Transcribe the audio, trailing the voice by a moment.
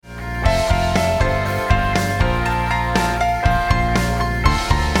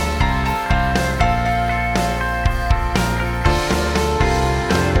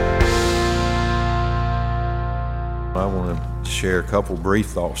share a couple brief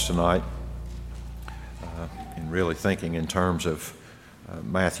thoughts tonight, and really thinking in terms of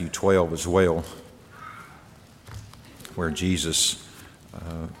Matthew 12 as well, where Jesus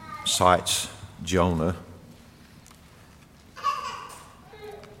cites Jonah.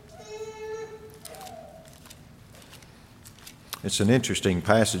 It's an interesting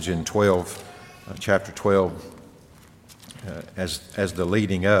passage in chapter 12, as the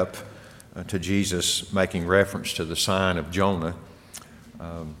leading up to Jesus making reference to the sign of Jonah.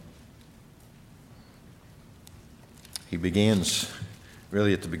 He begins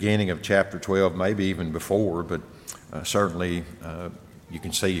really at the beginning of chapter 12, maybe even before, but certainly you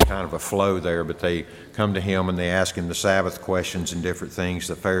can see kind of a flow there. But they come to him and they ask him the Sabbath questions and different things.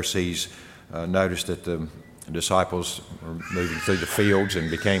 The Pharisees noticed that the disciples were moving through the fields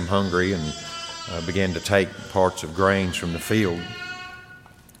and became hungry and began to take parts of grains from the field.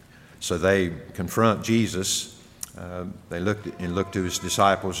 So they confront Jesus. They look to his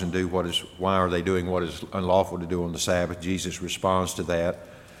disciples and why are they doing what is unlawful to do on the Sabbath? Jesus responds to that,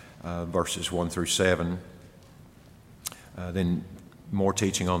 verses 1 through 7. Then more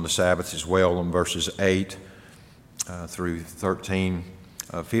teaching on the Sabbath as well in verses 8 through 13.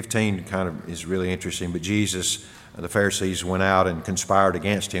 15 kind of is really interesting, but the Pharisees went out and conspired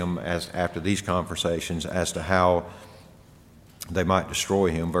against him after these conversations as to how they might destroy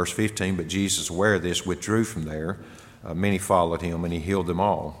him. Verse 15, but Jesus, aware of this, withdrew from there. Many followed him, and he healed them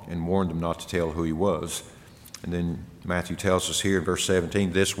all and warned them not to tell who he was. And then Matthew tells us here in verse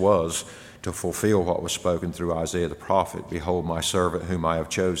 17, this was to fulfill what was spoken through Isaiah the prophet. Behold, my servant whom I have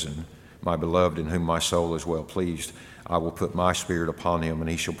chosen, my beloved in whom my soul is well pleased. I will put my spirit upon him, and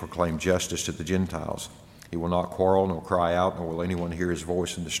he shall proclaim justice to the Gentiles. He will not quarrel, nor cry out, nor will anyone hear his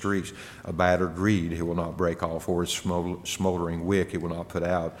voice in the streets. A battered reed he will not break off, or his smoldering wick he will not put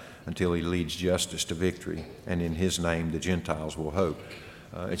out, until he leads justice to victory. And in his name the Gentiles will hope.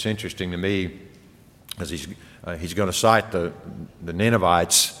 It's interesting to me, as he's going to cite the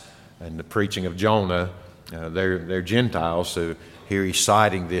Ninevites and the preaching of Jonah. They're Gentiles, so here he's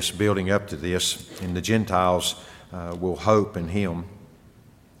citing this, building up to this, and the Gentiles will hope in him.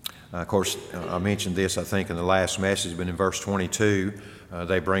 Of course, I mentioned this, I think, in the last message, but in verse 22,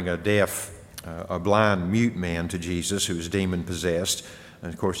 they bring a blind, mute man to Jesus who is demon-possessed.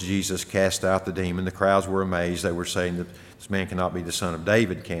 And, of course, Jesus cast out the demon. The crowds were amazed. They were saying that this man cannot be the son of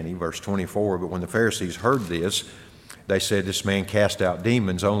David, can he? Verse 24, but when the Pharisees heard this, they said, this man cast out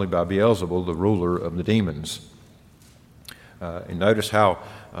demons only by Beelzebul, the ruler of the demons. And notice how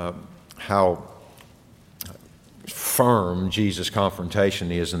firm Jesus'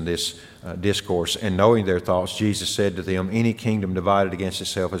 confrontation is in this discourse. And knowing their thoughts, Jesus said to them, any kingdom divided against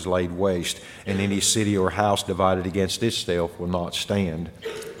itself is laid waste, and any city or house divided against itself will not stand.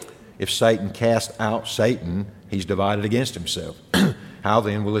 If Satan cast out Satan, he's divided against himself. How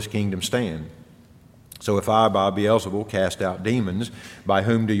then will his kingdom stand? So if I by Beelzebul cast out demons, by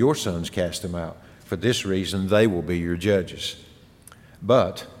whom do your sons cast them out? For this reason they will be your judges.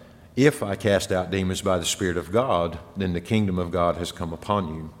 But if I cast out demons by the Spirit of God, then the kingdom of God has come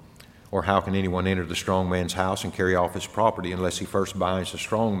upon you. Or how can anyone enter the strong man's house and carry off his property unless he first binds the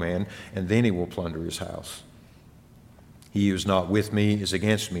strong man, and then he will plunder his house? He who is not with me is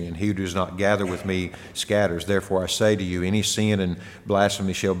against me, and he who does not gather with me scatters. Therefore I say to you, any sin and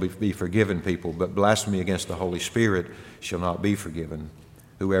blasphemy shall be forgiven people, but blasphemy against the Holy Spirit shall not be forgiven.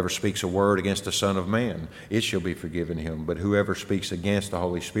 Whoever speaks a word against the Son of Man, it shall be forgiven him. But whoever speaks against the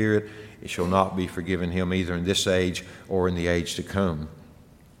Holy Spirit, it shall not be forgiven him either in this age or in the age to come.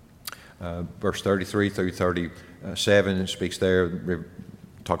 Verse 33 through 37 speaks there,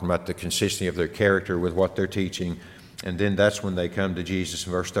 talking about the consistency of their character with what they're teaching. And then that's when they come to Jesus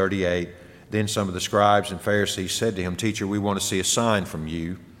in verse 38. Then some of the scribes and Pharisees said to him, Teacher, we want to see a sign from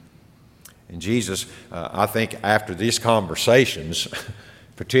you. And Jesus, I think after these conversations,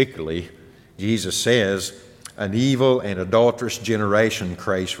 particularly, Jesus says, an evil and adulterous generation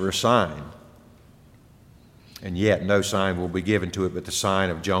craves for a sign. And yet no sign will be given to it but the sign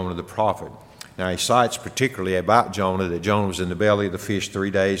of Jonah the prophet. Now he cites particularly about Jonah, that Jonah was in the belly of the fish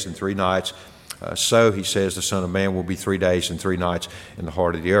 3 days and 3 nights. So he says the Son of Man will be 3 days and 3 nights in the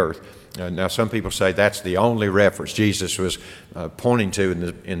heart of the earth. Now some people say that's the only reference Jesus was pointing to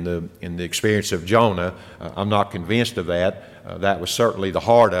in the experience of Jonah. I'm not convinced of that. That was certainly the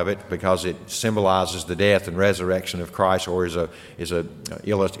heart of it, because it symbolizes the death and resurrection of Christ, or is a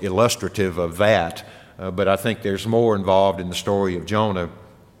illustrative of that. But I think there's more involved in the story of Jonah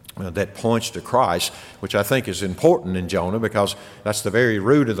that points to Christ, which I think is important in Jonah, because that's the very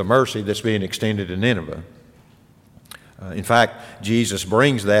root of the mercy that's being extended to Nineveh. In fact, Jesus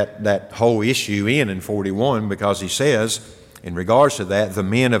brings that whole issue in 41, because he says, in regards to that, the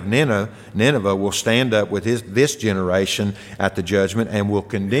men of Nineveh will stand up with this generation at the judgment and will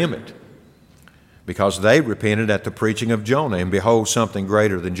condemn it, because they repented at the preaching of Jonah, and behold, something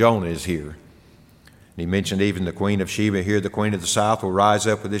greater than Jonah is here. He mentioned even the queen of Sheba here, the queen of the south, will rise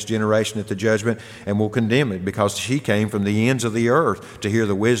up with this generation at the judgment and will condemn it, because she came from the ends of the earth to hear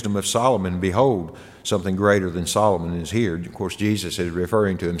the wisdom of Solomon. Behold, something greater than Solomon is here. Of course, Jesus is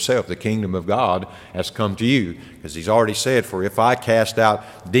referring to himself. The kingdom of God has come to you, because he's already said, for if I cast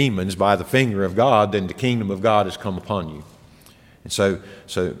out demons by the finger of God, then the kingdom of God has come upon you. And so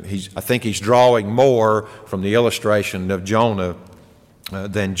I think he's drawing more from the illustration of Jonah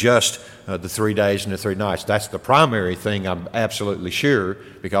than just the 3 days and the 3 nights. That's the primary thing, I'm absolutely sure,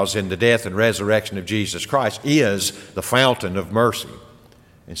 because in the death and resurrection of Jesus Christ is the fountain of mercy.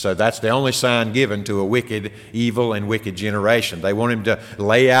 And so that's the only sign given to a wicked, evil, and wicked generation. They want him to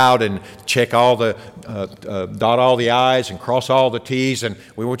lay out and check all the, dot all the I's and cross all the T's, and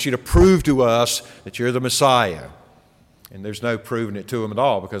we want you to prove to us that you're the Messiah. And there's no proving it to them at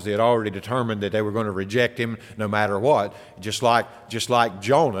all, because they had already determined that they were going to reject him no matter what. Just like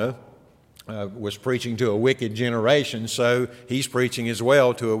Jonah was preaching to a wicked generation, so he's preaching as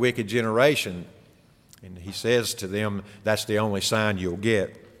well to a wicked generation. And he says to them, that's the only sign you'll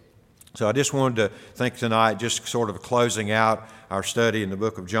get. So I just wanted to think tonight, just sort of closing out our study in the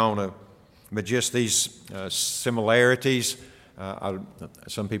book of Jonah, but just these similarities.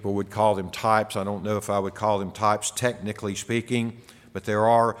 Some people would call them types. I don't know if I would call them types technically speaking, but there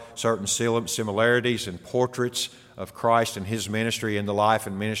are certain similarities and portraits of Christ and his ministry in the life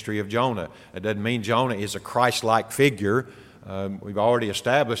and ministry of Jonah. It doesn't mean Jonah is a Christ-like figure. We've already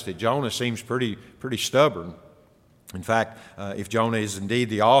established that Jonah seems pretty stubborn. In fact, if Jonah is indeed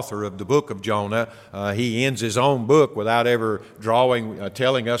the author of the book of Jonah, he ends his own book without ever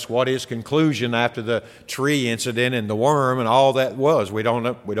telling us what his conclusion after the tree incident and the worm and all that was. We don't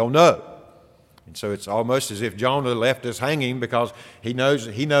know. And so it's almost as if Jonah left us hanging, because he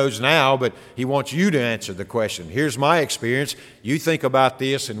knows now, but he wants you to answer the question. Here's my experience. You think about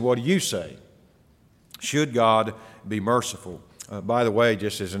this, and what do you say? Should God be merciful? By the way,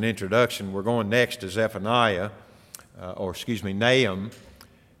 just as an introduction, we're going next to Nahum.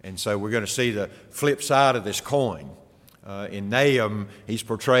 And so we're going to see the flip side of this coin. In Nahum, he's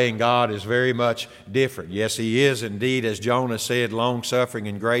portraying God as very much different. Yes, he is indeed, as Jonah said, long-suffering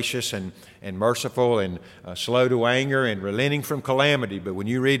and gracious and merciful and slow to anger and relenting from calamity. But when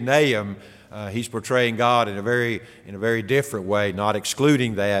you read Nahum, he's portraying God in a very different way, not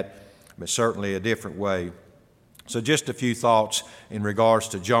excluding that, but certainly a different way. So just a few thoughts in regards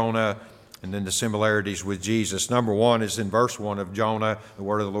to Jonah and then the similarities with Jesus. Number one is in verse 1 of Jonah. The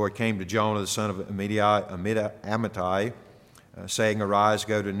word of the Lord came to Jonah, the son of Amittai, saying, Arise,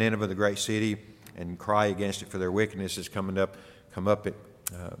 go to Nineveh, the great city, and cry against it, for their wickedness has come up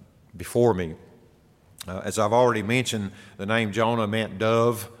before me. As I've already mentioned, the name Jonah meant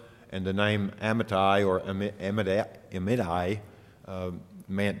dove, and the name Amittai or Amittai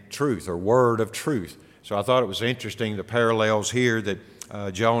meant truth or word of truth. So I thought it was interesting, the parallels here, that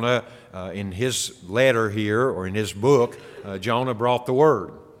Jonah, in his letter here, or in his book, Jonah brought the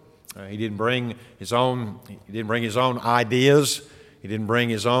word. He didn't bring his own ideas. He didn't bring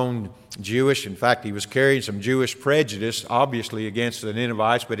his own Jewish. In fact, he was carrying some Jewish prejudice, obviously, against the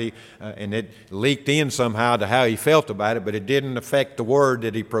Ninevites, but and it leaked in somehow to how he felt about it, but it didn't affect the word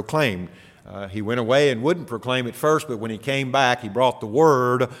that he proclaimed. He went away and wouldn't proclaim it first, but when he came back, he brought the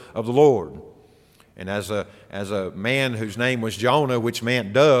word of the Lord. And as a man whose name was Jonah, which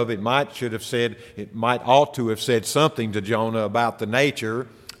meant dove, it might ought to have said something to Jonah about the nature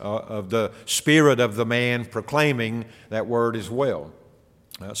of the spirit of the man proclaiming that word as well.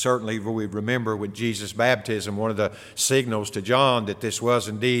 Certainly, we remember with Jesus' baptism, one of the signals to John that this was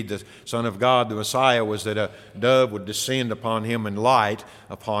indeed the Son of God, the Messiah, was that a dove would descend upon him and light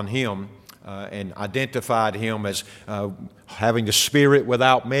upon him, and identified him as having the Spirit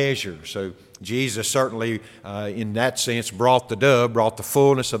without measure. So Jesus certainly, in that sense, brought the dove, brought the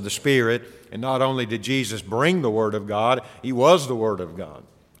fullness of the Spirit. And not only did Jesus bring the Word of God, He was the Word of God.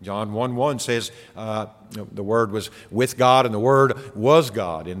 John 1:1 says the Word was with God and the Word was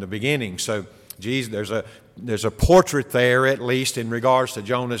God in the beginning. So Jesus, there's a portrait there, at least in regards to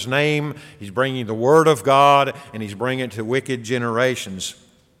Jonah's name. He's bringing the Word of God, and He's bringing it to wicked generations.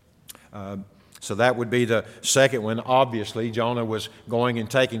 So that would be the second one. Obviously, Jonah was going and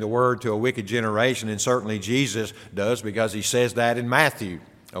taking the word to a wicked generation, and certainly Jesus does, because he says that in Matthew.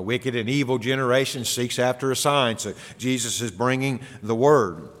 A wicked and evil generation seeks after a sign. So Jesus is bringing the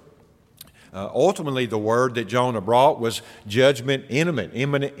word. Ultimately, the word that Jonah brought was judgment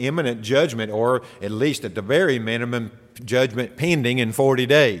imminent judgment, or at least at the very minimum, judgment pending in 40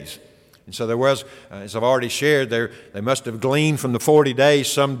 days. And so there was, as I've already shared, they must have gleaned from the 40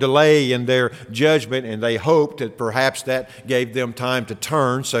 days some delay in their judgment, and they hoped that perhaps that gave them time to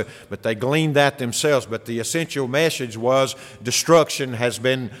turn. But they gleaned that themselves. But the essential message was destruction has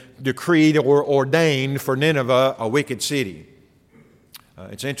been decreed or ordained for Nineveh, a wicked city.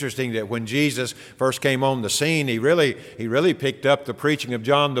 It's interesting that when Jesus first came on the scene, he really picked up the preaching of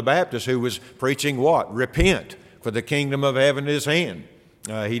John the Baptist, who was preaching what? Repent, for the kingdom of heaven is at hand.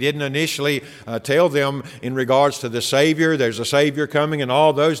 He didn't initially tell them in regards to the Savior, there's a Savior coming and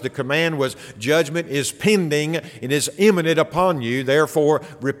all those. The command was judgment is pending, it is imminent upon you, therefore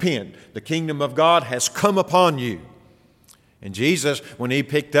repent. The kingdom of God has come upon you. And Jesus, when he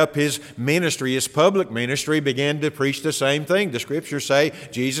picked up his ministry, his public ministry, began to preach the same thing. The Scriptures say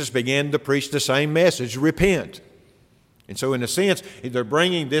Jesus began to preach the same message, repent. And so in a sense, they're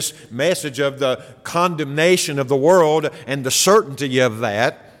bringing this message of the condemnation of the world and the certainty of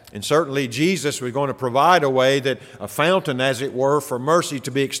that. And certainly Jesus was going to provide a way that a fountain, as it were, for mercy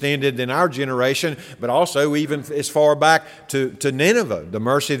to be extended in our generation, but also even as far back to Nineveh. The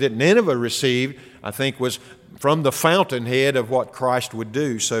mercy that Nineveh received, I think, was from the fountainhead of what Christ would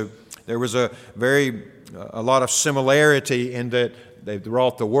do. So there was a lot of similarity in that they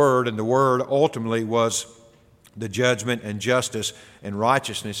brought the Word, and the Word ultimately was the judgment and justice and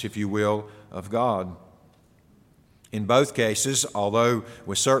righteousness, if you will, of God. In both cases, although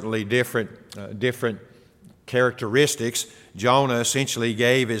with certainly different characteristics, Jonah essentially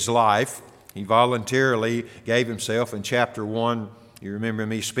gave his life. He voluntarily gave himself. In chapter 1, you remember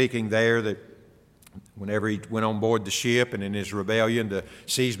me speaking there that whenever he went on board the ship and in his rebellion, the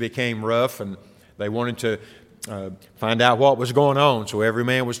seas became rough and they wanted to find out what was going on. So every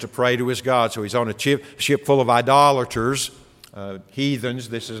man was to pray to his God. So he's on a ship full of idolaters, heathens.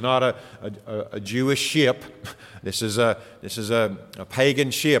 This is not a Jewish ship. This is a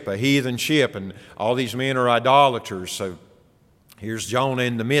pagan ship, a heathen ship, and all these men are idolaters. So here's Jonah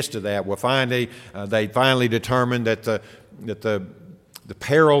in the midst of that. Well, finally, they finally determined that the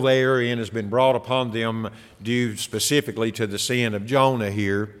peril therein has been brought upon them due specifically to the sin of Jonah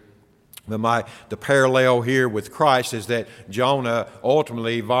here. But the parallel here with Christ is that Jonah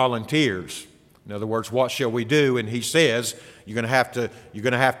ultimately volunteers. In other words, what shall we do? And he says, you're going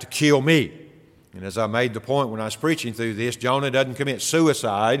to have to kill me. And as I made the point when I was preaching through this, Jonah doesn't commit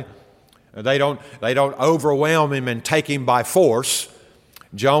suicide. They don't overwhelm him and take him by force.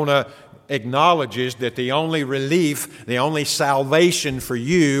 Jonah acknowledges that the only relief, the only salvation for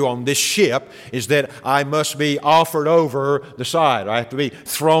you on this ship is that I must be offered over the side. I have to be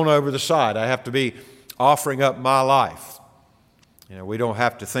thrown over the side. I have to be offering up my life. You know, we don't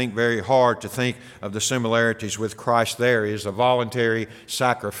have to think very hard to think of the similarities with Christ. There is a voluntary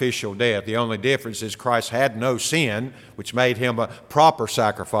sacrificial death. The only difference is Christ had no sin, which made him a proper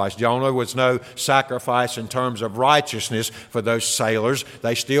sacrifice. Jonah was no sacrifice in terms of righteousness for those sailors.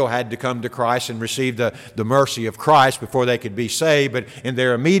 They still had to come to Christ and receive the mercy of Christ before they could be saved. But in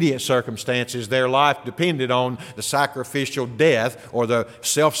their immediate circumstances, their life depended on the sacrificial death or the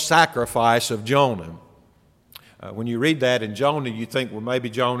self-sacrifice of Jonah. When you read that in Jonah, you think, well, maybe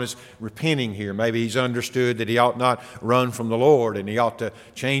Jonah's repenting here. Maybe he's understood that he ought not run from the Lord and he ought to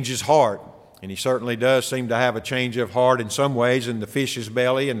change his heart. And he certainly does seem to have a change of heart in some ways in the fish's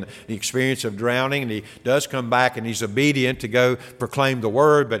belly and the experience of drowning. And he does come back and he's obedient to go proclaim the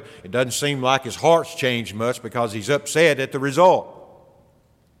word, but it doesn't seem like his heart's changed much because he's upset at the result.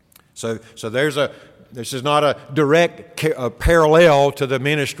 So this is not a direct parallel to the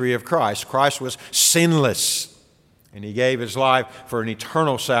ministry of Christ. Christ was sinless. And he gave his life for an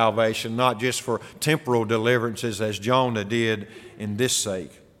eternal salvation, not just for temporal deliverances as Jonah did in this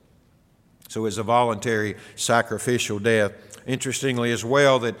sake. So it's a voluntary sacrificial death. Interestingly as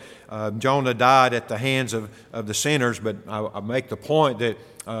well that Jonah died at the hands of the sinners, but I make the point that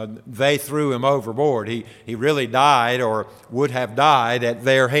they threw him overboard. He really died or would have died at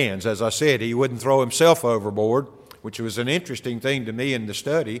their hands. As I said, he wouldn't throw himself overboard, which was an interesting thing to me in the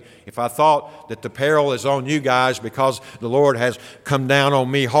study. If I thought that the peril is on you guys because the Lord has come down on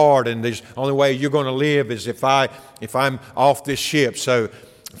me hard and the only way you're going to live is if I'm off this ship. So,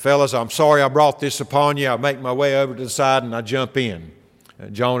 fellas, I'm sorry I brought this upon you. I make my way over to the side and I jump in.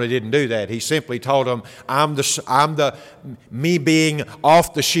 Jonah didn't do that. He simply told them, me being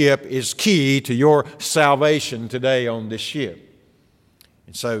off the ship is key to your salvation today on this ship.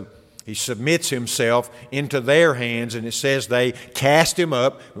 And so He submits himself into their hands, and it says they cast him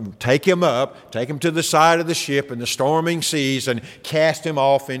up, take him to the side of the ship in the storming seas, and cast him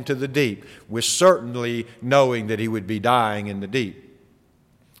off into the deep, with certainly knowing that he would be dying in the deep.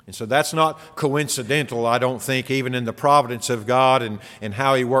 And so that's not coincidental, I don't think, even in the providence of God and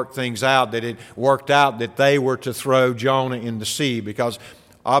how He worked things out, that it worked out that they were to throw Jonah in the sea, because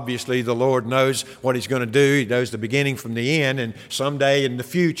obviously the Lord knows what He's going to do. He knows the beginning from the end, and someday in the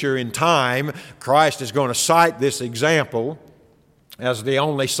future, in time, Christ is going to cite this example as the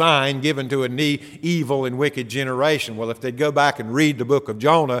only sign given to an evil and wicked generation. Well, if they'd go back and read the book of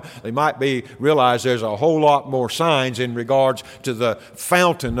Jonah, they might realize there's a whole lot more signs in regards to the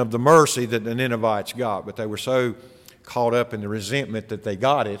fountain of the mercy that the Ninevites got. But they were so caught up in the resentment that they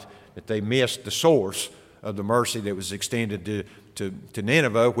got it, that they missed the source of the mercy that was extended to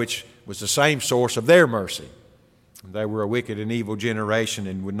Nineveh, which was the same source of their mercy. They were a wicked and evil generation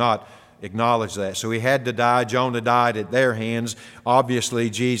and would not acknowledge that. So he had to die. Jonah died at their hands. Obviously,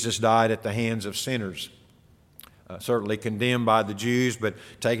 Jesus died at the hands of sinners. Certainly condemned by the Jews, but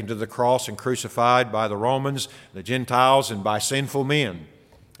taken to the cross and crucified by the Romans, the Gentiles, and by sinful men.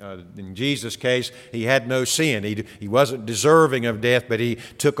 In Jesus' case, He had no sin. He wasn't deserving of death, but He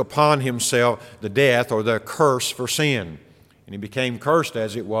took upon Himself the death or the curse for sin. And He became cursed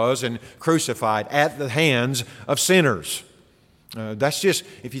as it was and crucified at the hands of sinners. That's just,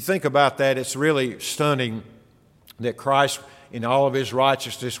 if you think about that, it's really stunning that Christ, in all of His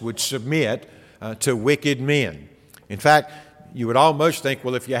righteousness, would submit to wicked men. In fact, you would almost think,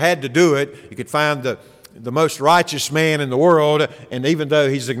 well, if you had to do it, you could find the most righteous man in the world, and even though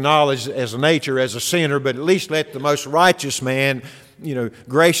he's acknowledged as a nature as a sinner, but at least let the most righteous man,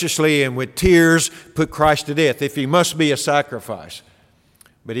 graciously and with tears put Christ to death, if he must be a sacrifice.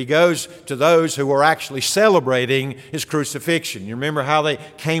 But He goes to those who were actually celebrating His crucifixion. You remember how they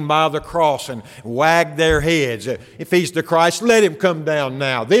came by the cross and wagged their heads. If He's the Christ, let Him come down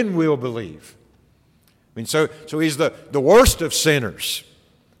now, then we'll believe. So He's the worst of sinners.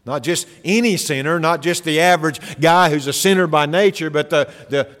 Not just any sinner, not just the average guy who's a sinner by nature, but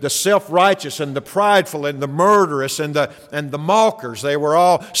the self-righteous and the prideful and the murderous and the mockers. They were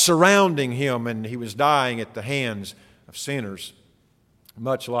all surrounding Him, and He was dying at the hands of sinners.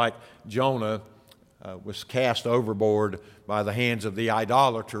 Much like Jonah was cast overboard by the hands of the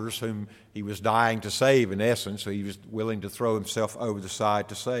idolaters whom he was dying to save, in essence. So He was willing to throw Himself over the side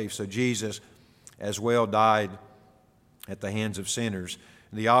to save. So Jesus as well died at the hands of sinners.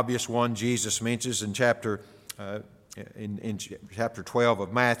 The obvious one Jesus mentions in chapter 12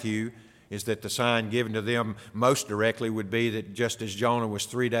 of Matthew is that the sign given to them most directly would be that just as Jonah was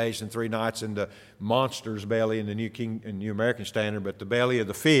 3 days and 3 nights in the monster's belly in the New American Standard, but the belly of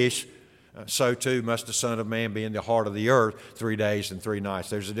the fish, so too must the Son of Man be in the heart of the earth 3 days and 3 nights.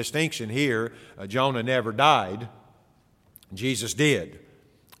 There's a distinction here. Jonah never died. Jesus did.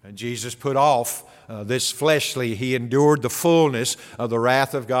 And Jesus put off this fleshly. He endured the fullness of the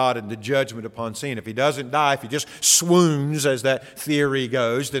wrath of God and the judgment upon sin. If He doesn't die, if He just swoons, as that theory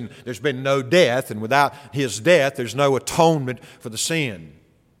goes, then there's been no death. And without His death, there's no atonement for the sin.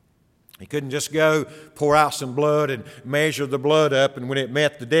 He couldn't just go pour out some blood and measure the blood up, and when it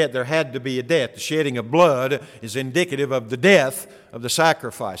met the death, there had to be a death. The shedding of blood is indicative of the death of the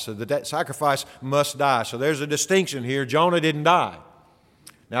sacrifice. So the sacrifice must die. So there's a distinction here. Jonah didn't die.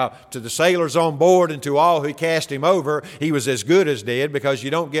 Now, to the sailors on board and to all who cast him over, he was as good as dead, because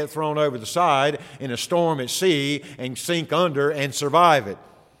you don't get thrown over the side in a storm at sea and sink under and survive it.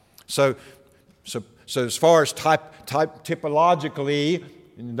 So as far as typologically,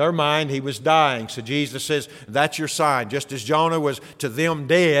 in their mind, he was dying. So Jesus says, that's your sign. Just as Jonah was to them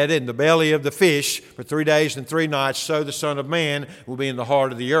dead in the belly of the fish for 3 days and 3 nights, so the Son of Man will be in the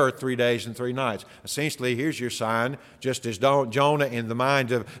heart of the earth 3 days and 3 nights. Essentially, here's your sign. Just as Jonah in the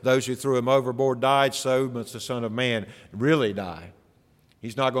mind of those who threw him overboard died, so must the Son of Man really die.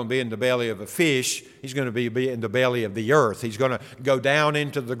 He's not going to be in the belly of a fish. He's going to be in the belly of the earth. He's going to go down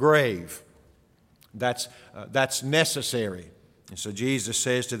into the grave. That's necessary. And so Jesus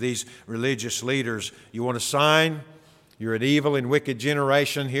says to these religious leaders, you want a sign? You're an evil and wicked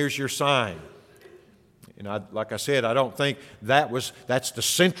generation. Here's your sign. And like I said, I don't think that's the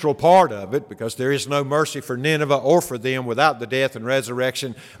central part of it, because there is no mercy for Nineveh or for them without the death and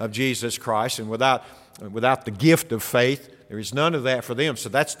resurrection of Jesus Christ, and without the gift of faith. There is none of that for them. So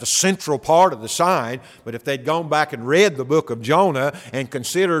that's the central part of the sign. But if they'd gone back and read the book of Jonah and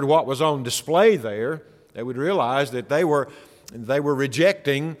considered what was on display there, they would realize that they were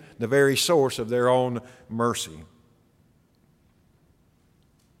rejecting the very source of their own mercy.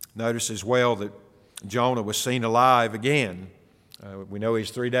 Notice as well that Jonah was seen alive again We know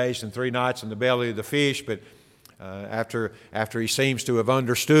he's 3 days and 3 nights in the belly of the fish, but after he seems to have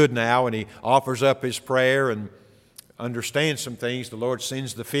understood now and he offers up his prayer and understands some things, the Lord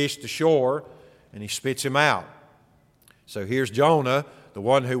sends the fish to shore and he spits him out. So here's Jonah, the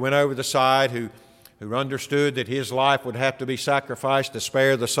one who went over the side, who understood that his life would have to be sacrificed to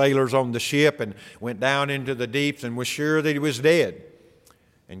spare the sailors on the ship, and went down into the deeps and was sure that he was dead.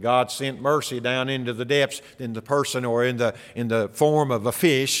 And God sent mercy down into the depths in the person, or in the form of a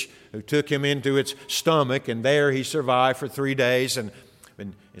fish, who took him into its stomach, and there he survived for 3 days. And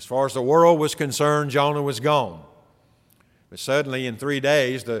as far as the world was concerned, Jonah was gone. But suddenly in 3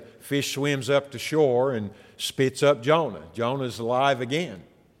 days, the fish swims up to shore and spits up Jonah. Jonah's alive again.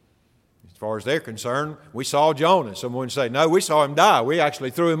 As far as they're concerned, we saw Jonah. Someone would say, no, we saw him die. We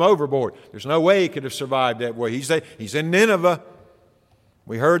actually threw him overboard. There's no way he could have survived that way. He's in Nineveh.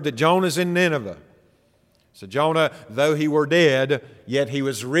 We heard that Jonah's in Nineveh. So Jonah, though he were dead, yet he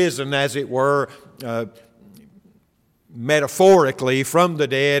was risen, as it were, metaphorically from the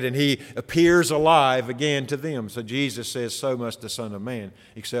dead, and he appears alive again to them. So Jesus says, so must the Son of Man,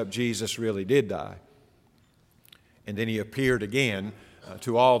 except Jesus really did die. And then he appeared again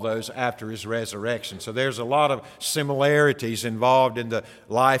to all those after his resurrection. So there's a lot of similarities involved in the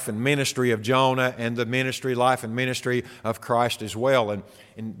life and ministry of Jonah and the life and ministry of Christ as well.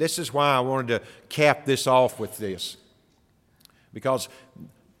 And this is why I wanted to cap this off with this. Because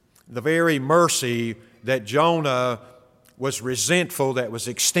the very mercy that Jonah was resentful, that was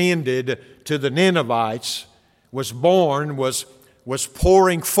extended to the Ninevites, was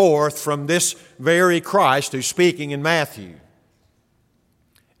pouring forth from this very Christ who's speaking in Matthew.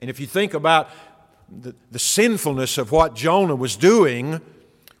 And if you think about the sinfulness of what Jonah was doing,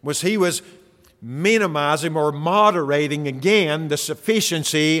 he was minimizing or moderating again the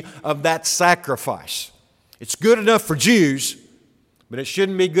sufficiency of that sacrifice. It's good enough for Jews, but it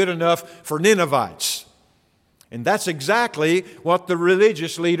shouldn't be good enough for Ninevites. And that's exactly what the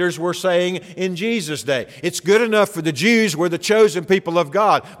religious leaders were saying in Jesus' day. It's good enough for the Jews, we're the chosen people of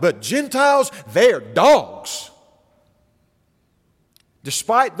God, but Gentiles, they're dogs.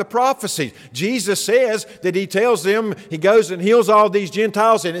 Despite the prophecies, Jesus says that He tells them, He goes and heals all these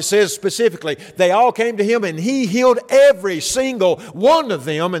Gentiles, and it says specifically, they all came to Him and He healed every single one of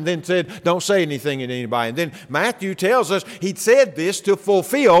them, and then said, don't say anything to anybody. And then Matthew tells us He said this to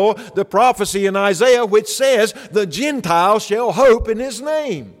fulfill the prophecy in Isaiah, which says, the Gentiles shall hope in His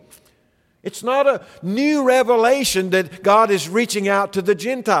name. It's not a new revelation that God is reaching out to the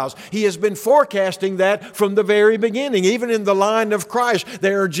Gentiles. He has been forecasting that from the very beginning. Even in the line of Christ,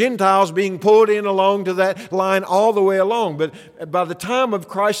 there are Gentiles being pulled in along to that line all the way along. But by the time of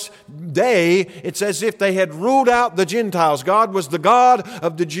Christ's day, it's as if they had ruled out the Gentiles. God was the God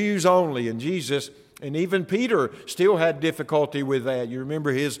of the Jews only. And Jesus, and even Peter, still had difficulty with that. You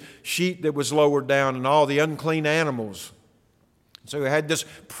remember his sheet that was lowered down and all the unclean animals. So he had this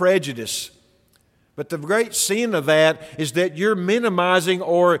prejudice. But the great sin of that is that you're minimizing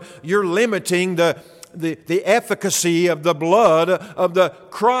or you're limiting the efficacy of the blood of the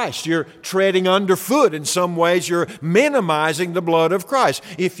Christ. You're treading underfoot in some ways. You're minimizing the blood of Christ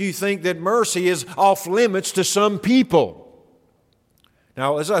if you think that mercy is off limits to some people.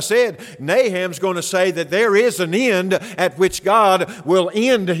 Now, as I said, Nahum's going to say that there is an end at which God will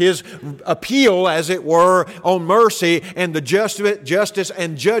end His appeal, as it were, on mercy, and the justice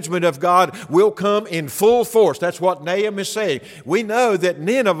and judgment of God will come in full force. That's what Nahum is saying. We know that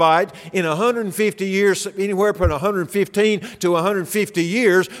Ninevite, in 150 years, anywhere from 115 to 150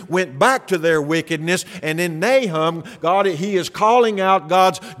 years, went back to their wickedness, and in Nahum, He is calling out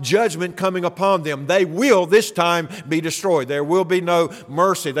God's judgment coming upon them. They will this time be destroyed. There will be no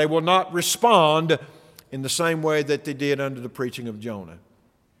mercy. They will not respond in the same way that they did under the preaching of Jonah.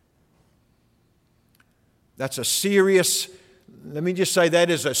 That's a serious, let me just say,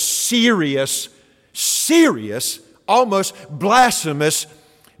 that is a serious, almost blasphemous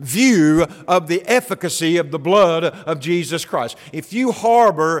view of the efficacy of the blood of Jesus Christ. If you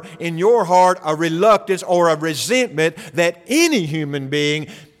harbor in your heart a reluctance or a resentment that any human being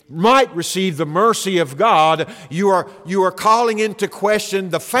might receive the mercy of God, you are calling into question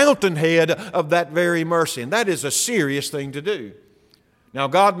the fountainhead of that very mercy. And that is a serious thing to do. Now,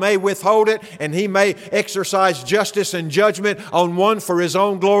 God may withhold it, and He may exercise justice and judgment on one for His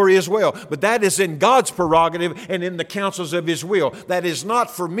own glory as well. But that is in God's prerogative and in the counsels of His will. That is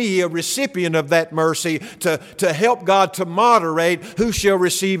not for me, a recipient of that mercy, to help God to moderate who shall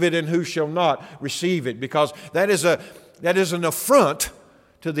receive it and who shall not receive it. Because that is an affront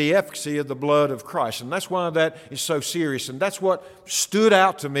to the efficacy of the blood of Christ. And that's why that is so serious. And that's what stood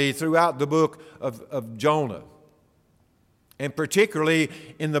out to me throughout the book of Jonah. And particularly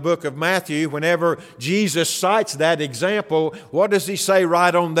in the book of Matthew, whenever Jesus cites that example, what does He say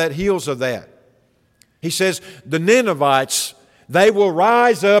right on that heels of that? He says, the Ninevites, they will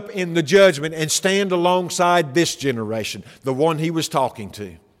rise up in the judgment and stand alongside this generation, the one He was talking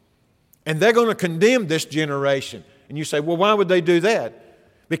to. And they're going to condemn this generation. And you say, well, why would they do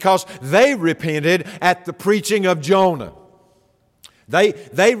that? Because they repented at the preaching of Jonah.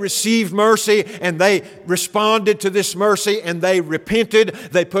 They received mercy and they responded to this mercy and they repented.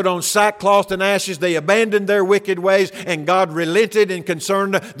 They put on sackcloth and ashes. They abandoned their wicked ways and God relented and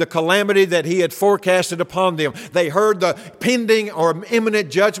concerned the calamity that He had forecasted upon them. They heard the pending or imminent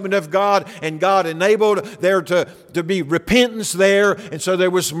judgment of God and God enabled there to be repentance there, and so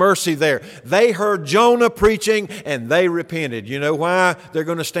there was mercy there. They heard Jonah preaching and they repented. You know why they're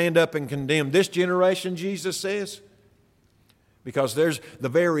going to stand up and condemn this generation, Jesus says? Because there's the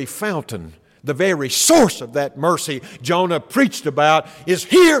very fountain, the very source of that mercy Jonah preached about is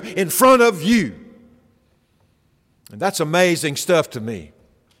here in front of you. And that's amazing stuff to me.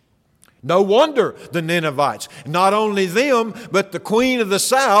 No wonder the Ninevites, not only them, but the queen of the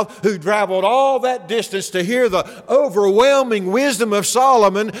south who traveled all that distance to hear the overwhelming wisdom of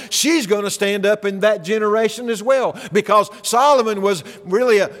Solomon, she's going to stand up in that generation as well. Because Solomon was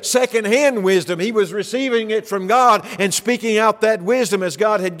really a second-hand wisdom. He was receiving it from God and speaking out that wisdom as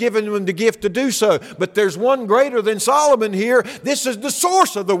God had given him the gift to do so. But there's one greater than Solomon here. This is the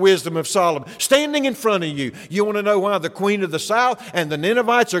source of the wisdom of Solomon, standing in front of you. You want to know why the queen of the south and the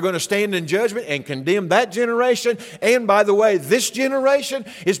Ninevites are going to stand in judgment and condemn that generation? And by the way, this generation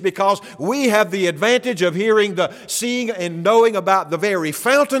is because we have the advantage of seeing and knowing about the very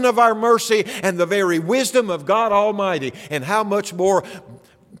fountain of our mercy and the very wisdom of God Almighty, and how much more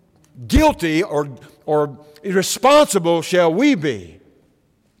guilty or irresponsible shall we be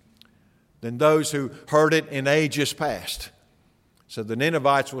than those who heard it in ages past. So the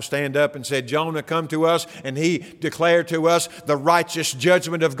Ninevites will stand up and say, Jonah, come to us. And he declared to us the righteous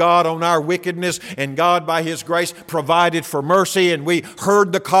judgment of God on our wickedness. And God, by His grace, provided for mercy. And we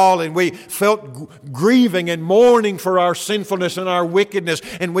heard the call and we felt grieving and mourning for our sinfulness and our wickedness.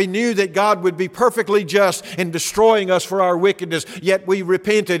 And we knew that God would be perfectly just in destroying us for our wickedness. Yet we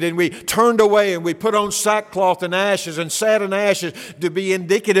repented and we turned away and we put on sackcloth and ashes and sat in ashes to be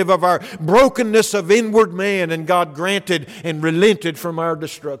indicative of our brokenness of inward man. And God granted and relented from our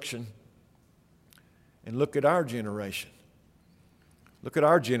destruction. And look at our generation. Look at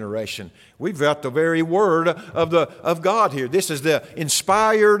our generation. We've got the very word of God here. This is the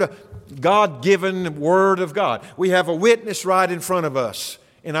inspired, God-given word of God. We have a witness right in front of us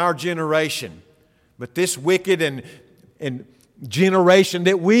in our generation. But this wicked and generation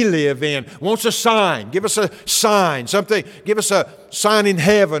that we live in wants a sign. Give us a sign, something. Give us a sign in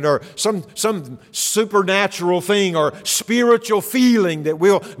heaven or some supernatural thing or spiritual feeling that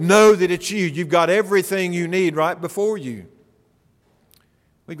we'll know that it's you. You've got everything you need right before you.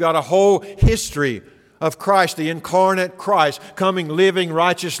 We've got a whole history of Christ, the incarnate Christ, coming, living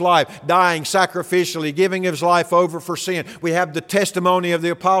righteous life, dying sacrificially, giving His life over for sin. We have the testimony of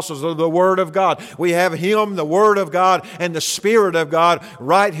the apostles of the Word of God. We have Him, the Word of God, and the Spirit of God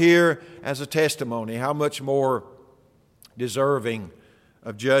right here as a testimony. How much more deserving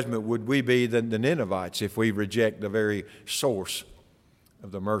of judgment would we be than the Ninevites if we reject the very source of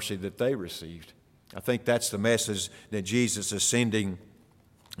the mercy that they received? I think that's the message that Jesus is sending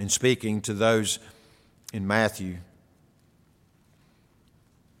and speaking to those in Matthew.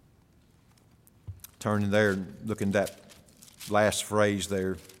 Turning there and looking at that last phrase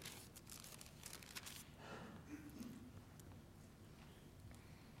there.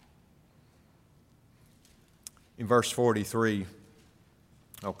 In verse 43,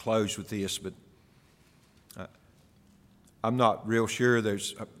 I'll close with this, but I'm not real sure.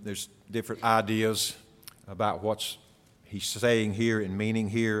 There's different ideas about what's he's saying here and meaning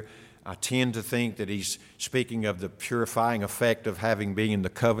here. I tend to think that he's speaking of the purifying effect of having been in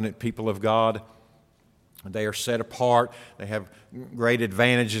the covenant people of God. They are set apart. They have great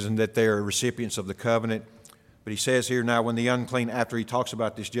advantages in that they are recipients of the covenant. But he says here now, when the unclean, after he talks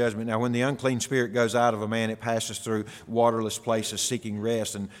about this judgment, now when the unclean spirit goes out of a man, it passes through waterless places seeking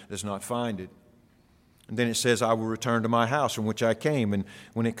rest and does not find it. And then it says, I will return to my house from which I came. And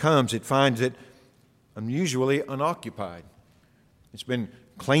when it comes, it finds it unusually unoccupied. It's been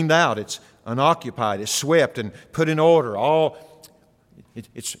cleaned out, it's unoccupied, it's swept and put in order.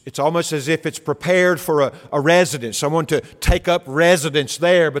 It's almost as if it's prepared for a residence, someone to take up residence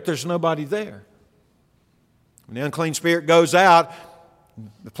there, but there's nobody there. When the unclean spirit goes out,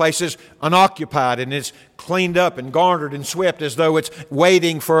 The place is unoccupied and it's cleaned up and garnered and swept as though it's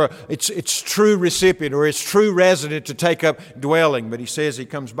waiting for its true recipient or its true resident to take up dwelling. But he says he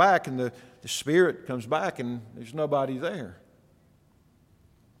comes back and the Spirit comes back and there's nobody there.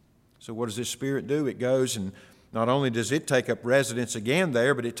 So what does this Spirit do? It goes and not only does it take up residence again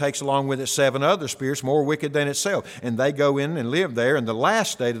there, but it takes along with it 7 other spirits more wicked than itself. And they go in and live there, and the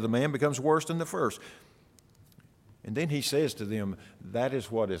last state of the man becomes worse than the first. And then he says to them, that is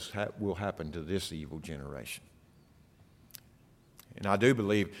what will happen to this evil generation. And I do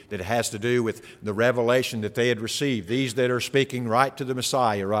believe that it has to do with the revelation that they had received. These that are speaking right to the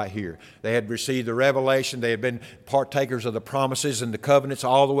Messiah right here. They had received the revelation. They had been partakers of the promises and the covenants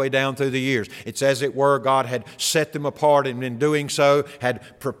all the way down through the years. It's as it were, God had set them apart, and in doing so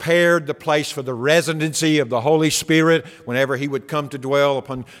had prepared the place for the residency of the Holy Spirit whenever He would come to dwell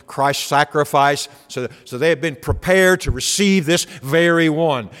upon Christ's sacrifice. So they had been prepared to receive this very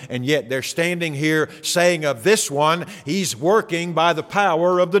one. And yet they're standing here saying of this one, he's working by the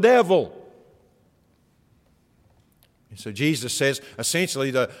power of the devil. And so Jesus says,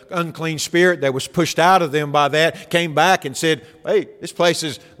 essentially, the unclean spirit that was pushed out of them by that came back and said, hey, this place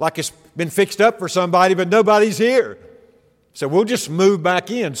is like it's been fixed up for somebody, but nobody's here. So we'll just move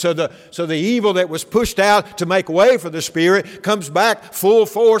back in. So the evil that was pushed out to make way for the Spirit comes back full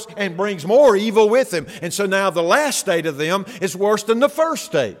force and brings more evil with him. And so now the last state of them is worse than the first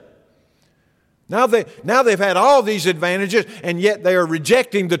state. Now they've had all these advantages, and yet they are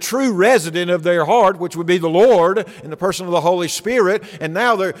rejecting the true resident of their heart, which would be the Lord in the person of the Holy Spirit. And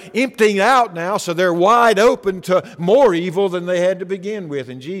now they're emptying out now, so they're wide open to more evil than they had to begin with.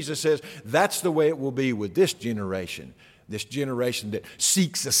 And Jesus says that's the way it will be with this generation that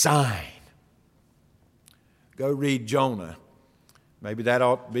seeks a sign. Go read Jonah. Maybe that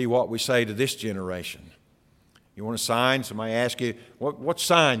ought to be what we say to this generation. You want a sign? Somebody asks you, what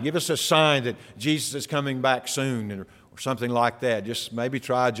sign? Give us a sign that Jesus is coming back soon or something like that. Just maybe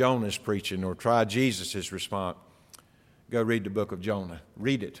try Jonah's preaching or try Jesus' response. Go read the book of Jonah.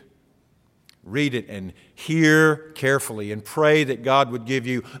 Read it. Read it and hear carefully and pray that God would give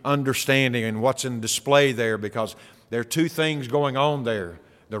you understanding in what's in display there, because there are 2 things going on there.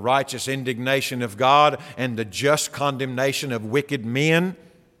 The righteous indignation of God and the just condemnation of wicked men,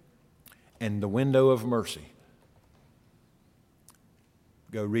 and the window of mercy.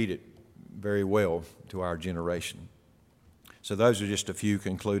 Go read it very well to our generation. So those are just a few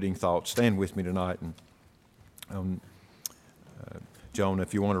concluding thoughts. Stand with me tonight. And Jonah,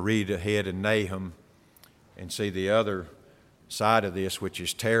 if you want to read ahead in Nahum and see the other side of this, which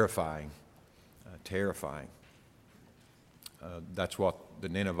is terrifying. That's what the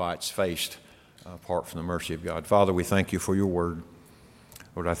Ninevites faced apart from the mercy of God. Father, we thank you for your word.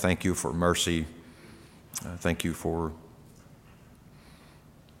 Lord, I thank you for mercy. I thank you for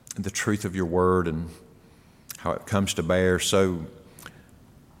the truth of your word and how it comes to bear so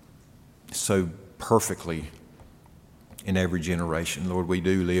perfectly in every generation. Lord, we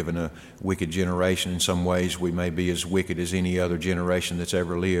do live in a wicked generation. In some ways, we may be as wicked as any other generation that's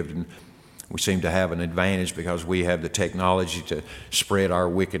ever lived. And we seem to have an advantage because we have the technology to spread our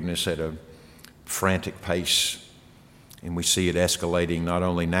wickedness at a frantic pace. And we see it escalating not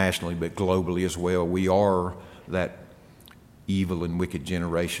only nationally but globally as well. We are that evil and wicked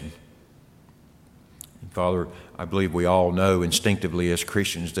generation. And Father, I believe we all know instinctively as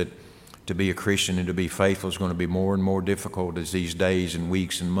Christians that to be a Christian and to be faithful is going to be more and more difficult as these days and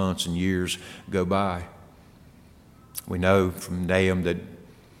weeks and months and years go by. We know from Nahum that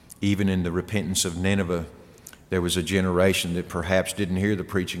even in the repentance of Nineveh, there was a generation that perhaps didn't hear the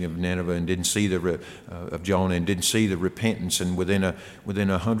preaching of Nineveh and didn't see of Jonah and didn't see the repentance, and within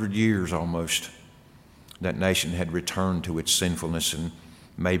 100 years almost, that nation had returned to its sinfulness and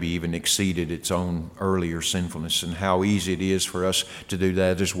maybe even exceeded its own earlier sinfulness. And how easy it is for us to do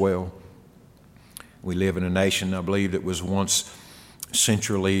that as well. We live in a nation, I believe, that was once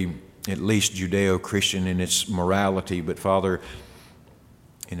centrally at least Judeo-Christian in its morality, but Father,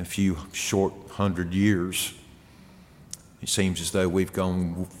 in a few short 100 years, it seems as though we've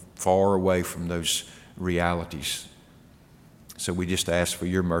gone far away from those realities. So we just ask for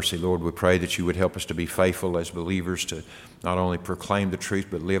your mercy, Lord. We pray that you would help us to be faithful as believers, to not only proclaim the truth,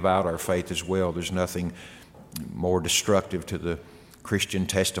 but live out our faith as well. There's nothing more destructive to the Christian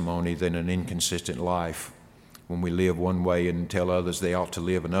testimony than an inconsistent life, when we live one way and tell others they ought to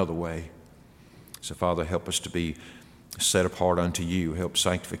live another way. So, Father, help us to be set apart unto you. Help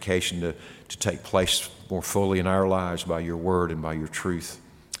sanctification to take place more fully in our lives by your word and by your truth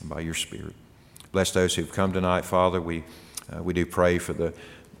and by your Spirit. Bless those who've come tonight, Father. We do pray for the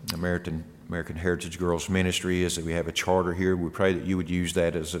American Heritage Girls Ministry is, that we have a charter here. We pray that you would use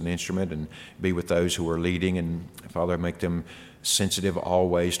that as an instrument and be with those who are leading. And Father, make them sensitive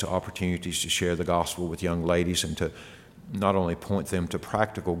always to opportunities to share the gospel with young ladies and to not only point them to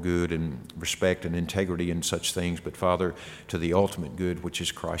practical good and respect and integrity and such things, but Father, to the ultimate good, which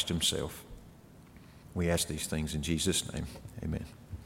is Christ himself. We ask these things in Jesus' name. Amen.